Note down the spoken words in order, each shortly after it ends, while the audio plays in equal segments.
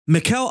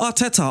Mikel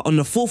Arteta on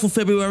the 4th of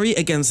February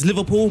against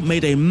Liverpool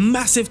made a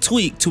massive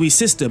tweak to his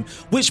system,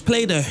 which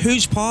played a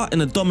huge part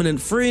in a dominant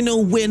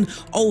 3-0 win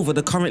over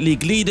the current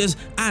league leaders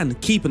and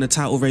keeping the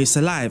title race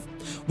alive.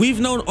 We've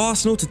known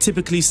Arsenal to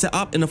typically set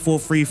up in a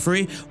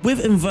 4-3-3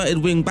 with inverted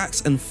wing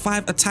backs and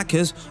 5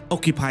 attackers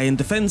occupying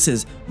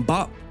defences,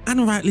 but,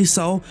 and rightly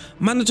so,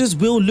 managers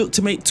will look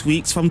to make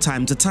tweaks from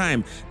time to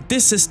time.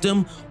 This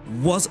system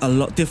was a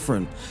lot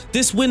different.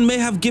 This win may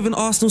have given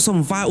Arsenal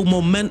some vital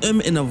momentum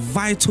in a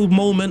vital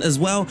moment as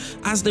well,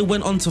 as they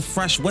went on to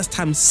thrash West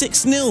Ham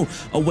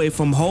 6-0 away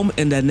from home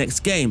in their next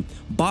game.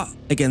 But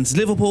against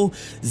Liverpool,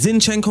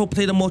 Zinchenko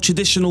played a more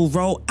traditional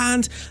role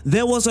and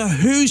there was a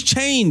huge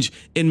change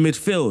in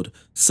midfield.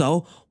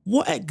 So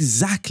what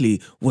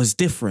exactly was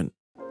different?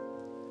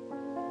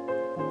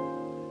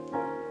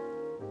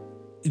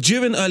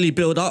 During early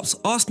build-ups,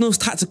 Arsenal's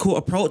tactical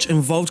approach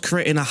involved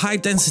creating a high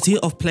density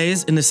of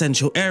players in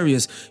essential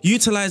areas,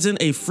 utilising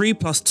a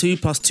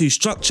 3+2+2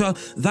 structure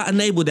that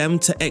enabled them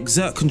to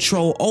exert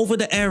control over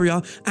the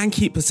area and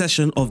keep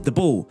possession of the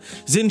ball.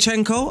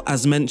 Zinchenko,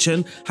 as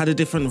mentioned, had a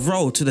different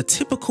role to the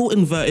typical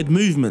inverted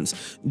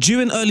movements.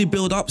 During early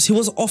build-ups, he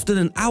was often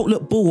an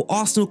outlet ball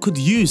Arsenal could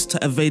use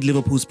to evade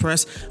Liverpool's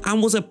press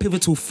and was a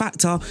pivotal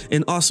factor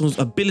in Arsenal's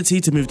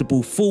ability to move the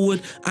ball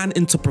forward and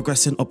into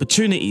progressing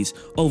opportunities.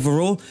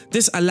 Overall,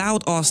 this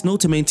allowed Arsenal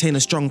to maintain a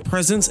strong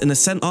presence in the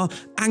centre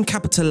and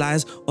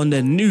capitalise on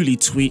their newly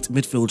tweaked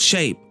midfield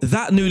shape.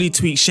 That newly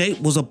tweaked shape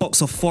was a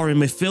box of 4 in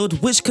midfield,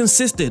 which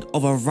consisted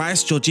of a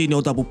Rice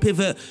Jorginho double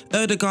pivot,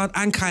 Ødegaard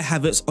and Kai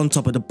Havertz on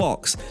top of the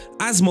box.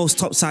 As most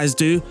top sides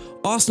do,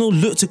 Arsenal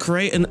looked to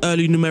create an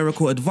early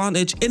numerical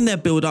advantage in their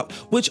build-up,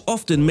 which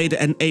often made it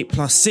an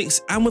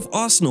 8+6, and with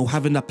Arsenal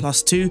having a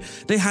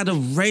 +2, they had a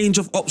range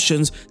of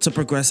options to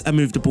progress and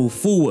move the ball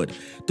forward.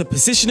 The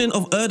positioning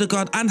of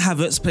Ødegaard and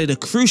Havertz played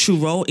a crucial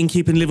role in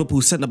keeping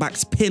Liverpool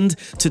centre-backs pinned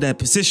to their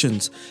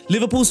positions.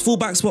 Liverpool's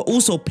fullbacks were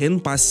also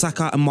pinned by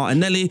Saka and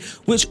Martinelli,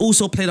 which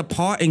also played a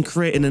part in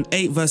creating an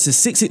 8 versus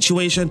 6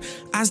 situation,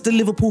 as the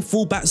Liverpool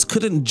fullbacks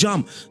couldn't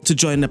jump to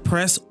join the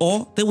press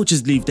or they would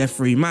just leave their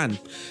free man.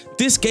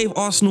 This gave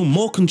Arsenal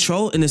more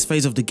control in this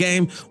phase of the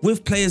game,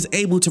 with players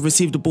able to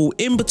receive the ball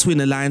in between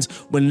the lines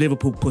when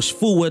Liverpool pushed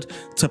forward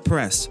to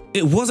press.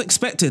 It was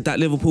expected that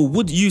Liverpool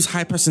would use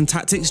high pressing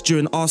tactics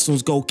during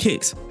Arsenal's goal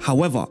kicks.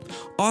 However,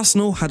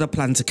 Arsenal had a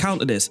plan to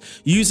counter this,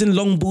 using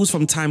long balls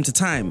from time to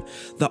time.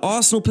 The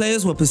Arsenal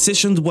players were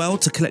positioned well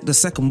to collect the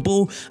second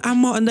ball, and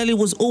Martinelli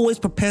was always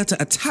prepared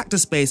to attack the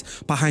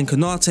space behind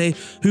Konate,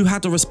 who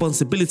had the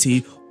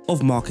responsibility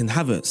of marking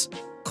Havertz.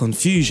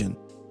 Confusion.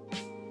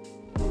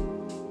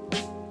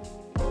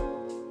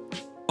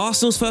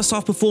 Arsenal's first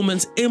half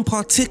performance in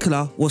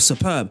particular was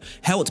superb,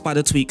 helped by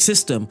the tweaked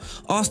system.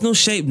 Arsenal's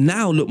shape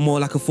now looked more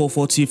like a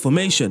 4-4-2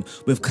 formation,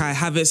 with Kai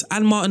Havertz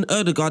and Martin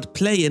Ødegaard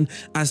playing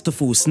as the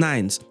false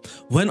nines.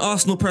 When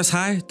Arsenal pressed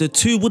high, the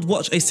two would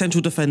watch a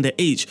central defender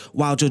each,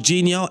 while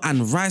Jorginho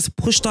and Rice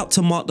pushed up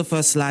to mark the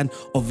first line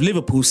of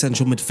Liverpool's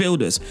central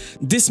midfielders.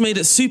 This made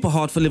it super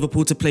hard for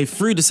Liverpool to play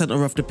through the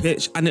centre of the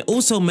pitch, and it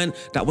also meant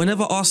that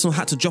whenever Arsenal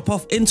had to drop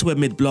off into a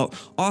mid-block,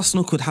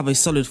 Arsenal could have a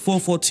solid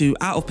 4-4-2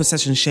 out of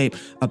possession shape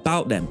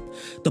about them.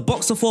 The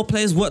box of 4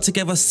 players worked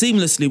together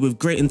seamlessly with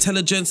great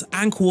intelligence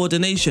and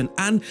coordination,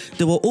 and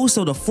there were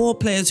also the 4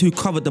 players who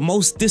covered the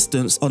most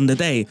distance on the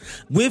day,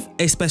 with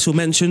a special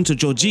mention to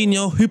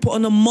Jorginho, who put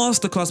on a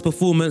masterclass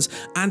performance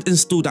and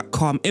installed that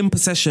calm in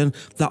possession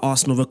that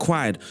Arsenal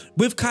required.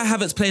 With Kai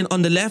Havertz playing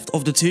on the left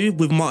of the two,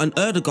 with Martin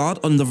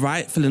Ødegaard on the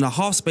right filling the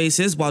half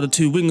spaces while the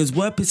 2 wingers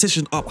were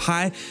positioned up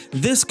high,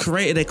 this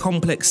created a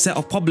complex set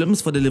of problems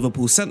for the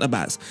Liverpool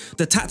centre-backs.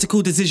 The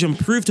tactical decision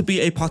proved to be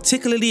a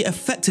particularly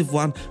effective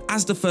one,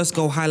 as the first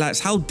goal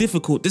highlights how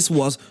difficult this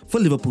was for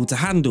Liverpool to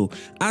handle.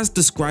 As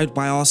described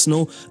by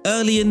Arsenal,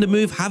 early in the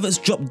move, Havertz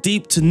dropped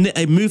deep to knit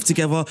a move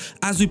together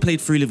as we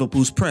played through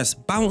Liverpool's press,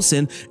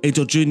 bouncing a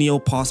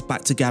Jorginho pass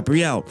back to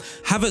Gabriel.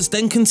 Havertz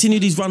then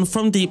continued his run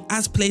from deep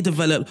as play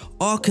developed,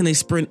 arcing a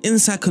sprint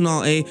inside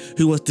Konate,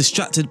 who was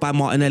distracted by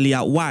Martinelli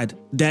out wide.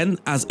 Then,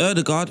 as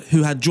Ødegaard,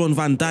 who had drawn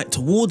Van Dijk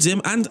towards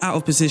him and out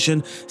of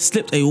position,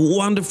 slipped a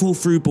wonderful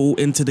through ball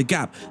into the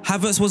gap.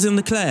 Havertz was in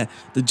the clear.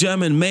 The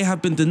German may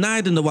have been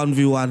denied in the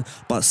 1v1,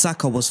 but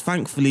Saka was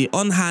thankfully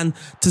on hand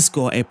to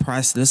score a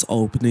priceless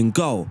opening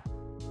goal.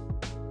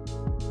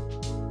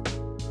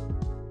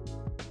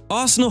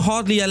 Arsenal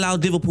hardly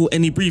allowed Liverpool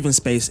any breathing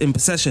space in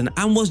possession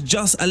and was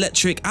just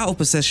electric out of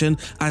possession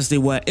as they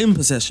were in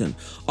possession.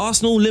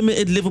 Arsenal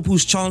limited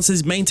Liverpool's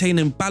chances,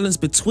 maintaining balance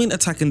between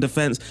attack and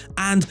defence,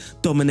 and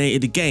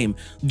dominated the game.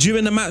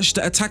 During the match,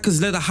 the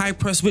attackers led a high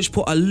press which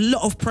put a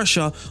lot of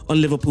pressure on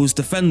Liverpool's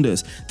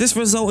defenders. This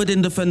resulted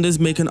in defenders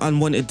making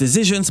unwanted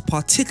decisions,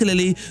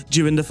 particularly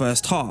during the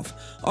first half.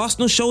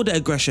 Arsenal showed their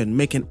aggression,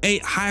 making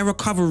 8 high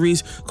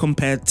recoveries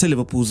compared to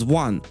Liverpool's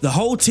 1. The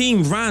whole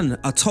team ran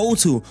a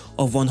total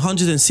of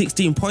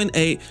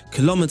 116.8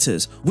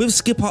 kilometers, with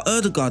skipper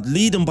Ødegaard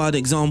leading by the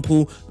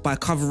example by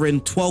covering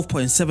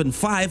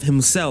 12.75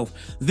 himself.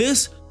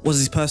 This was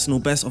his personal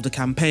best of the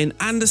campaign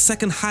and the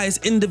second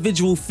highest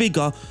individual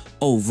figure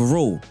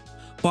overall.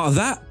 But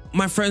that,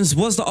 my friends,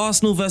 was the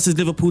Arsenal versus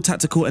Liverpool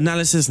tactical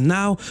analysis.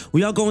 Now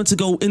we are going to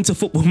go into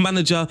Football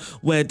Manager,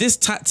 where this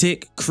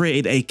tactic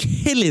created a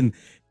killing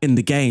in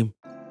the game.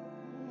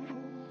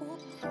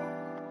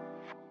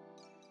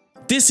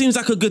 This seems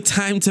like a good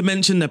time to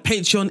mention the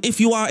Patreon. If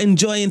you are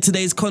enjoying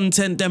today's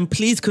content, then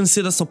please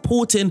consider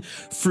supporting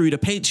through the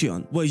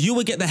Patreon, where you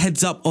will get the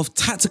heads up of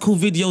tactical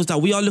videos that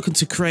we are looking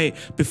to create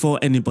before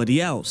anybody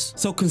else.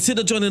 So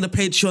consider joining the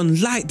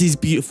Patreon like these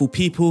beautiful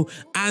people,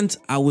 and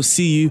I will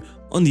see you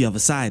on the other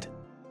side.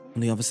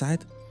 On the other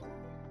side?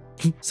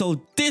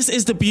 So this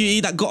is the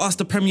beauty that got us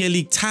the Premier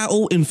League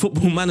title in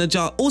Football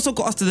Manager, also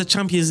got us to the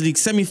Champions League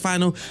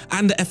semi-final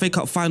and the FA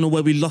Cup final,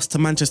 where we lost to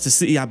Manchester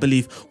City, I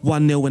believe,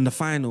 1-0 in the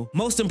final.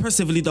 Most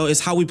impressively though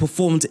is how we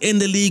performed in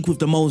the league with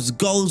the most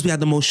goals. We had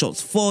the most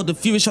shots for, the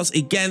fewest shots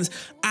against,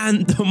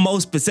 and the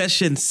most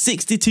possession,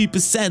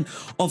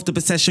 62% of the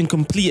possession,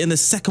 completing the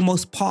second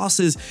most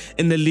passes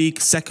in the league,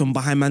 second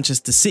behind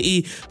Manchester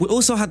City. We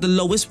also had the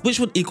lowest, which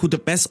would equal the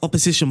best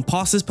opposition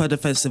passes per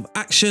defensive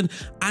action,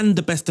 and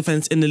the best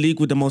defense in the league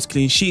with the most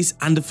clean sheets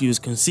and the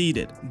fewest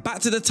conceded. Back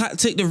to the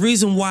tactic, the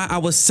reason why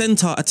our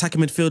center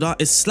attacking midfielder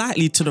is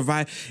slightly to the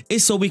right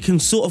is so we can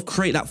sort of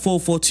create that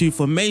 4-4-2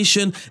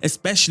 formation,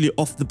 especially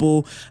off the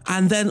ball,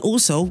 and then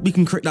also we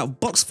can create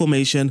that box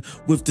formation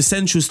with the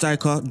central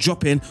striker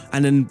dropping,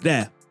 and then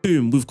there,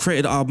 boom, we've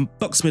created our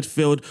box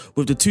midfield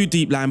with the two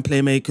deep line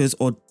playmakers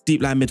or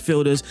deep line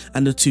midfielders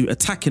and the two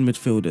attacking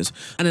midfielders.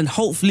 And then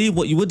hopefully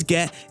what you would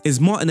get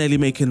is Martinelli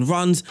making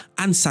runs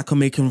and Saka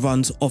making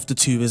runs off the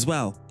two as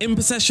well. In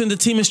possession, the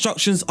team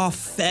instructions are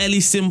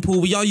fairly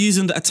simple. We are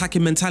using the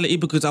attacking mentality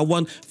because I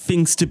want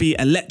things to be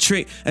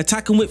electric.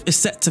 Attacking width is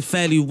set to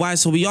fairly wide,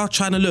 so we are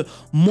trying to look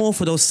more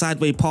for those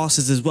sideways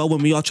passes as well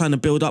when we are trying to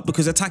build up,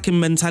 because attacking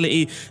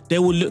mentality, they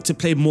will look to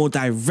play more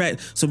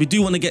direct. So we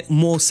do want to get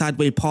more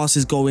sideways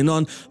passes going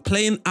on,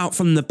 playing out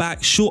from the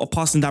back, shorter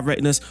passing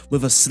directness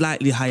with a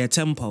slightly higher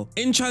tempo.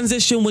 In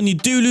transition, when you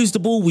do lose the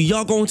ball, we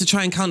are going to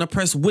try and counter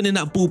press, winning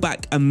that ball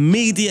back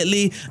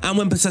immediately. And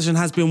when possession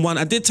has been won,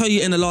 I did tell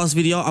you in the last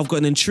video, I've got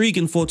an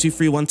intriguing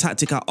 4-2-3-1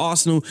 tactic at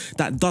Arsenal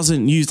that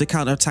doesn't use the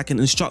counter attacking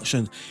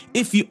instruction.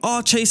 If you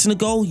are chasing a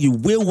goal, you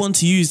will want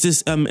to use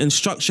this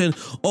instruction,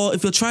 or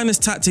if you're trying this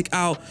tactic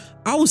out,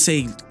 I would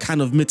say kind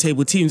of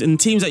mid-table teams, and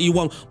teams that you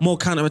want more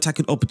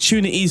counter-attacking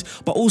opportunities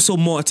but also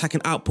more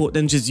attacking output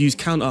than just use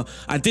counter.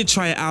 I did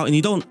try it out and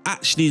you don't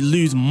actually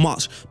lose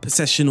much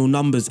possessional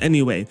numbers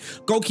anyway.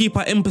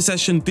 Goalkeeper in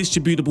possession,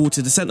 distribute the ball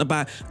to the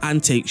centre-back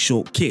and take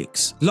short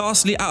kicks.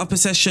 Lastly, out of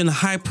possession,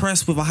 high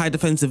press with a high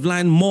defensive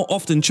line, more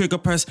often trigger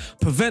press,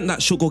 prevent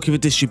that short goalkeeper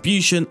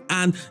distribution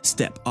and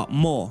step up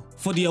more.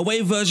 For the away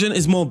version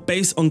is more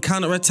based on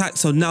counter-attack,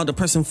 so now the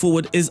pressing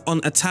forward is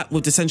on attack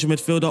with the central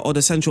midfielder or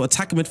the central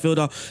attacking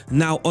midfielder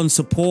now on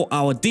support.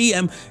 Our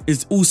DM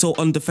is also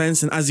on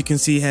defense, and as you can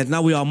see here,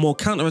 now we are more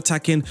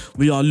counter-attacking.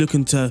 We are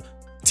looking to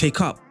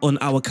take up on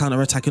our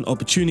counter-attacking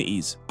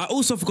opportunities. I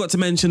also forgot to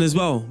mention as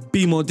well,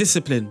 be more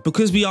disciplined.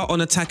 Because we are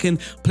on attacking,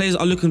 players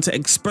are looking to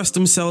express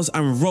themselves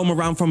and roam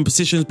around from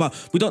positions,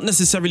 but we don't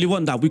necessarily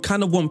want that. We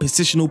kind of want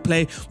positional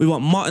play. We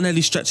want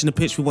Martinelli stretching the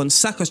pitch, we want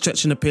Saka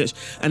stretching the pitch,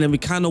 and then we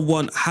kind of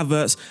want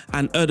Havertz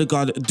and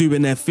Ødegaard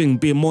doing their thing,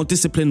 being more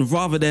disciplined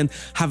rather than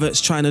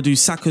Havertz trying to do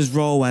Saka's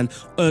role and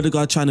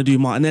Ødegaard trying to do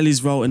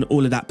Martinelli's role and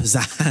all of that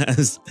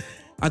pizzazz.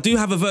 I do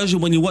have a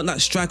version when you want that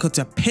striker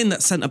to pin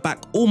that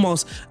centre-back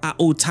almost at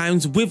all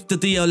times with the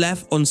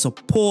DLF on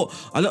support.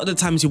 A lot of the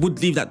times you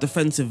would leave that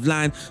defensive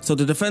line, so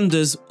the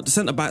defenders, the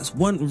centre-backs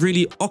weren't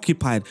really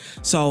occupied.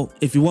 So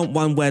if you want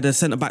one where the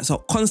centre-backs are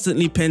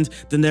constantly pinned,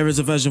 then there is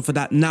a version for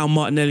that. Now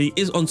Martinelli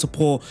is on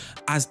support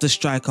as the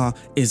striker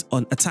is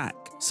on attack.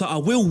 So I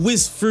will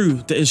whiz through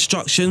the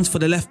instructions. For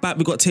the left back,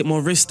 we've got to take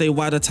more risk, stay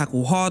wider,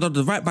 tackle harder.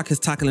 The right back is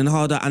tackling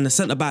harder, and the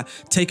centre back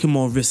taking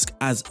more risk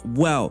as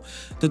well.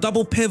 The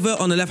double pivot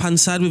on the left hand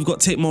side, we've got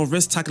to take more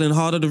risk, tackling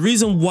harder. The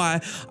reason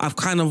why I've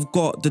kind of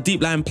got the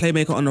deep line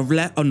playmaker on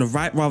the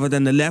right rather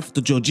than the left,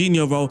 the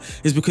Jorginho role,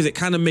 is because it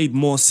kind of made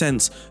more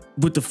sense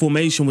with the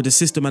formation, with the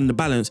system and the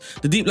balance.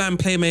 The deep line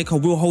playmaker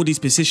will hold his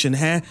position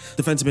here.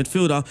 Defensive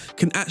midfielder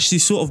can actually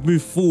sort of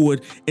move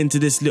forward into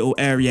this little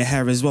area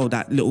here as well,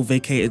 that little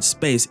vacated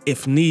space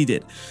if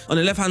needed. On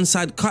the left hand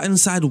side, cut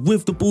inside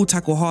with the ball,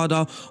 tackle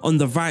harder. On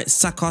the right,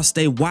 Saka,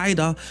 stay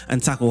wider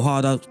and tackle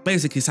harder.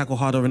 Basically tackle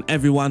harder on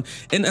everyone.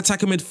 In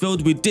attacking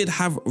midfield, we did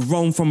have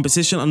roam from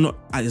position. I'm not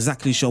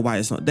exactly sure why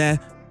it's not there.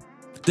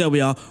 There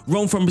we are.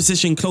 Roam from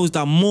position, close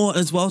down more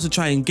as well to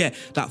try and get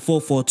that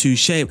 4-4-2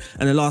 shape.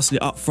 And then lastly,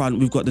 up front,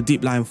 we've got the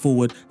deep line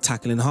forward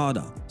tackling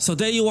harder. So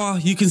there you are.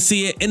 You can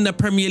see it in the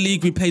Premier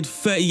League. We played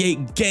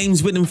 38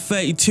 games, winning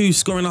 32,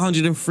 scoring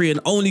 103 and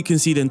only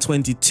conceding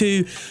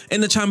 22.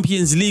 In the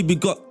Champions League, we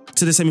got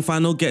to the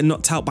semi-final, getting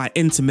knocked out by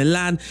Inter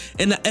Milan.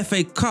 In the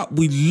FA Cup,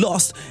 we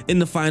lost in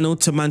the final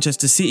to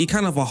Manchester City.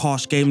 Kind of a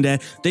harsh game there.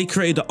 They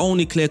created the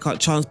only clear-cut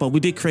chance, but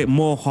we did create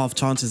more half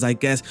chances, I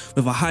guess,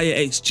 with a higher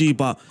XG,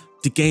 but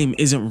the game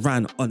isn't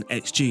ran on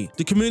XG.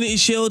 The Community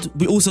Shield,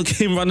 we also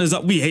came runners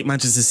up. We hate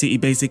Manchester City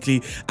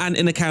basically. And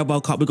in the Carabao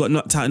Cup, we got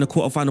knocked out in the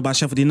quarterfinal by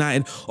Sheffield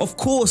United. Of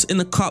course, in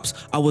the Cups,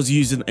 I was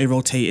using a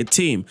rotated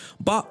team.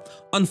 But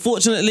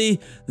unfortunately,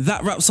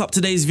 that wraps up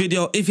today's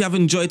video. If you have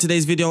enjoyed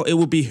today's video, it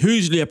would be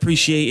hugely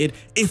appreciated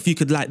if you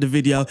could like the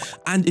video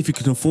and if you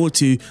can afford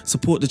to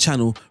support the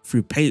channel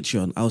through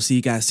Patreon. I'll see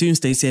you guys soon.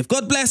 Stay safe.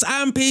 God bless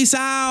and peace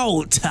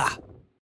out.